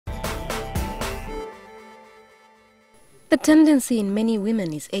The tendency in many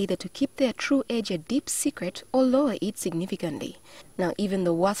women is either to keep their true age a deep secret or lower it significantly. Now, even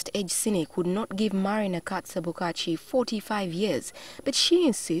the worst age cynic would not give Marren Bukachi 45 years, but she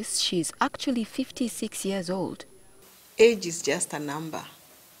insists she is actually 56 years old. Age is just a number.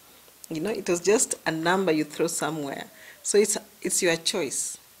 You know, it was just a number you throw somewhere. So it's your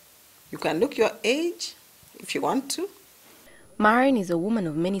choice. You can look your age if you want to. Marren is a woman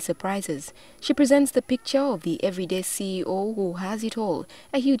of many surprises. She presents the picture of the everyday CEO who has it all,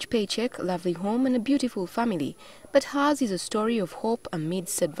 a huge paycheck, lovely home and a beautiful family. But hers is a story of hope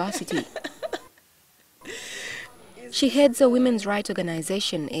amidst adversity. She heads a women's rights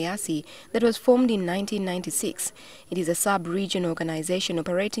organization, EASI, that was formed in 1996. It is a sub-region organization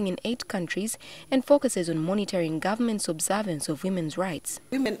operating in 8 countries and focuses on monitoring government's observance of women's rights.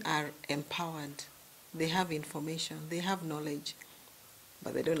 Women are empowered. They have information, they have knowledge,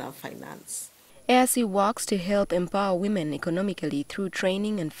 but they don't have finance. EASI works to help empower women economically through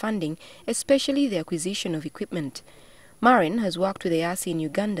training and funding, especially the acquisition of equipment. Marren has worked with EASI in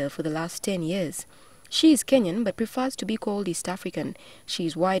Uganda for the last 10 years. She is Kenyan but prefers to be called East African. She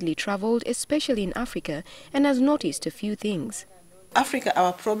is widely traveled, especially in Africa, and has noticed a few things. Africa,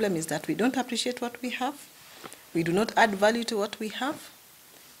 our problem is that we don't appreciate what we have. We do not add value to what we have.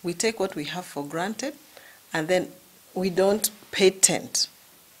 We take what we have for granted, and then we don't patent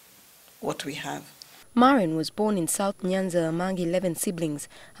what we have. Marren was born in South Nyanza among 11 siblings.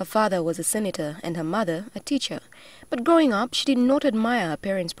 Her father was a senator and her mother a teacher. But growing up, she did not admire her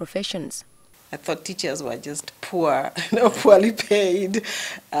parents' professions. I thought teachers were just poor, poorly paid,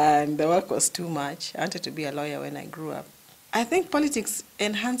 and the work was too much. I wanted to be a lawyer when I grew up. I think politics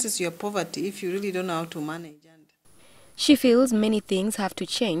enhances your poverty if you really don't know how to manage. She feels many things have to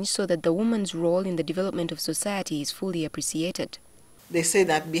change so that the woman's role in the development of society is fully appreciated. They say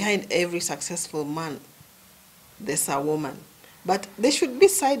that behind every successful man, there's a woman. But they should be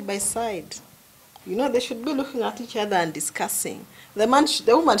side by side. You know, they should be looking at each other and discussing. The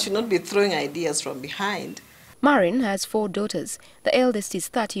woman should not be throwing ideas from behind. Marren has 4 daughters. The eldest is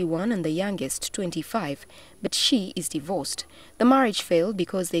 31 and the youngest 25, but she is divorced. The marriage failed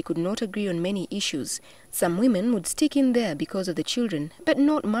because they could not agree on many issues. Some women would stick in there because of the children, but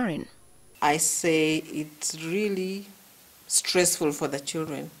not Marren. I say it's really stressful for the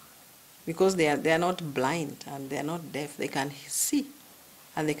children because they are not blind and they are not deaf. They can see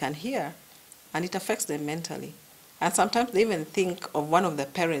and they can hear, and it affects them mentally. And sometimes they even think of one of the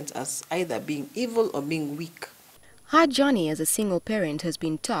parents as either being evil or being weak. Her journey as a single parent has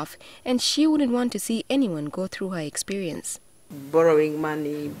been tough, and she wouldn't want to see anyone go through her experience. Borrowing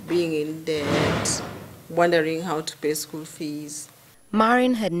money, being in debt, wondering how to pay school fees.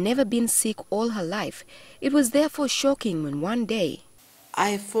 Marren had never been sick all her life. It was therefore shocking when one day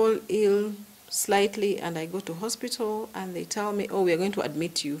I fall ill slightly and I go to hospital and they tell me, oh, we are going to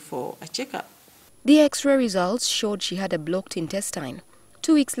admit you for a checkup. The X-ray results showed she had a blocked intestine.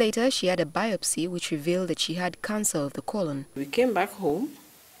 2 weeks later, she had a biopsy which revealed that she had cancer of the colon. We came back home.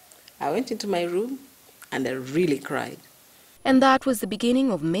 I went into my room and I really cried. And that was the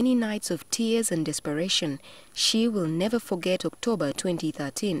beginning of many nights of tears and desperation. She will never forget October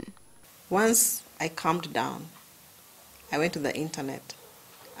 2013. Once I calmed down, I went to the internet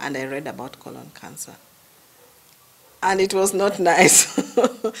and I read about colon cancer. And it was not nice.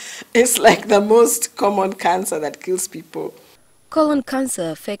 It's like the most common cancer that kills people. Colon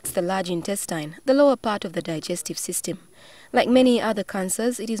cancer affects the large intestine, the lower part of the digestive system. Like many other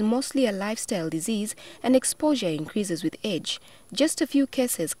cancers, it is mostly a lifestyle disease and exposure increases with age. Just a few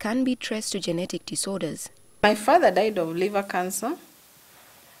cases can be traced to genetic disorders. My father died of liver cancer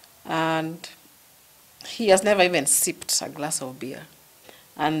and he has never even sipped a glass of beer.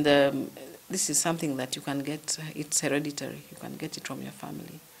 And this is something that you can get, it's hereditary, you can get it from your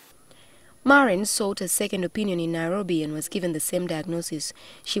family. Marren sought a second opinion in Nairobi and was given the same diagnosis.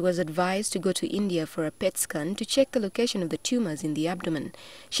 She was advised to go to India for a PET scan to check the location of the tumors in the abdomen.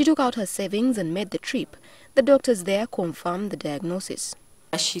 She took out her savings and made the trip. The doctors there confirmed the diagnosis.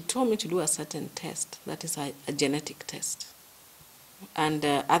 She told me to do a certain test, that is a genetic test. And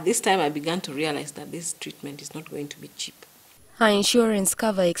at this time I began to realize that this treatment is not going to be cheap. Her insurance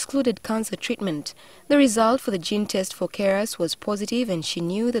cover excluded cancer treatment. The result for the gene test for carers was positive and she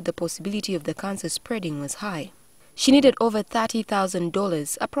knew that the possibility of the cancer spreading was high. She needed over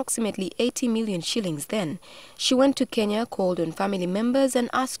 $30,000, approximately 80 million shillings then. She went to Kenya, called on family members and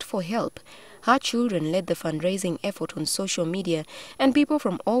asked for help. Her children led the fundraising effort on social media and people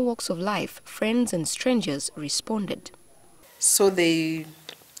from all walks of life, friends and strangers, responded. So they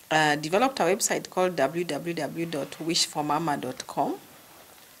developed a website called www.wishformama.com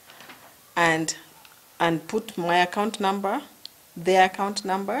and and put my account number, their account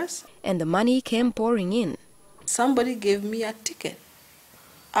numbers. And the money came pouring in. Somebody gave me a ticket,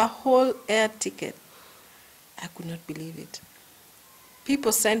 a whole air ticket. I could not believe it.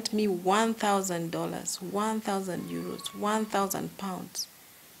 People sent me $1,000, 1,000 euros, 1,000 pounds.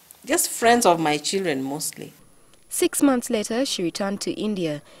 Just friends of my children mostly. 6 months later, she returned to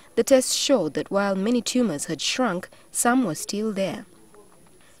India. The tests showed that while many tumors had shrunk, some were still there.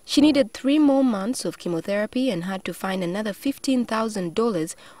 She needed 3 more months of chemotherapy and had to find another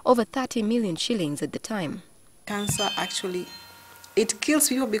 $15,000, over 30 million shillings at the time. Cancer actually, it kills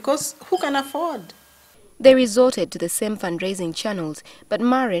people because who can afford? They resorted to the same fundraising channels, but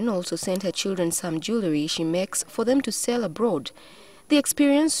Marren also sent her children some jewelry she makes for them to sell abroad. The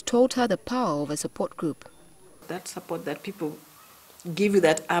experience taught her the power of a support group. That support that people give you,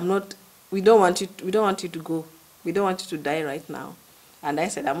 that we don't want you to go. We don't want you to die right now. And I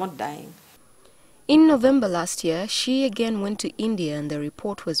said, I'm not dying. In November last year, she again went to India and the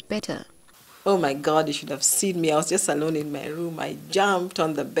report was better. Oh my God, you should have seen me. I was just alone in my room. I jumped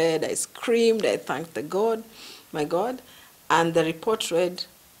on the bed. I screamed. I thanked my God. And the report read,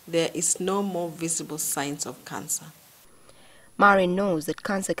 there is no more visible signs of cancer. Marren knows that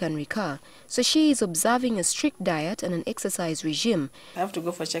cancer can recur, so she is observing a strict diet and an exercise regime. I have to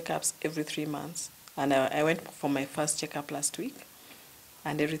go for checkups every 3 months. And I went for my first checkup last week,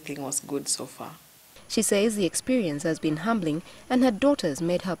 and everything was good so far. She says the experience has been humbling and her daughters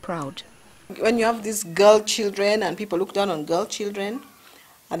made her proud. When you have these girl children and people look down on girl children,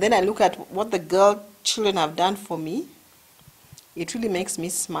 and then I look at what the girl children have done for me, it really makes me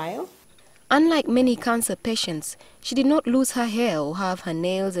smile. Unlike many cancer patients, she did not lose her hair or have her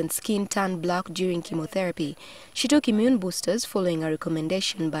nails and skin turn black during chemotherapy. She took immune boosters following a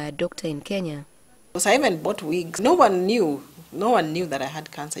recommendation by a doctor in Kenya. Because I even bought wigs. No one knew that I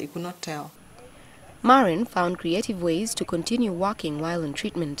had cancer. You could not tell. Marren found creative ways to continue working while in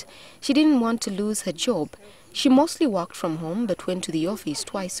treatment. She didn't want to lose her job. She mostly worked from home but went to the office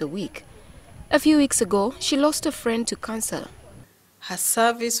twice a week. A few weeks ago, she lost a friend to cancer. Her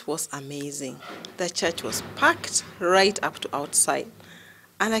service was amazing. The church was packed right up to outside.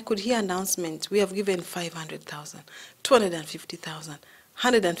 And I could hear announcements. We have given 500,000, 250,000,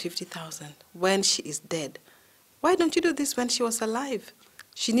 150,000 when she is dead. Why don't you do this when she was alive?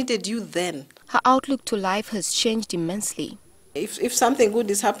 She needed you then. Her outlook to life has changed immensely. If something good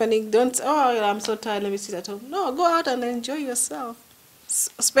is happening, don't, oh, I'm so tired, let me sit at home. No, go out and enjoy yourself.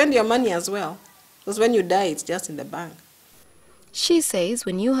 Spend your money as well. Because when you die, it's just in the bank. She says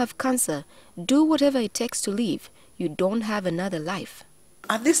when you have cancer, do whatever it takes to live. You don't have another life.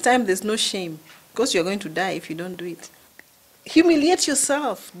 At this time, there's no shame. Because you're going to die if you don't do it. Humiliate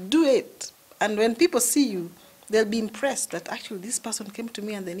yourself. Do it. And when people see you, they'll be impressed that actually this person came to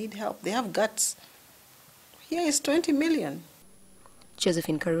me and they need help. They have guts. Here is 20 million.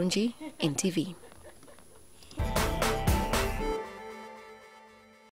 Josephine Karunji, NTV.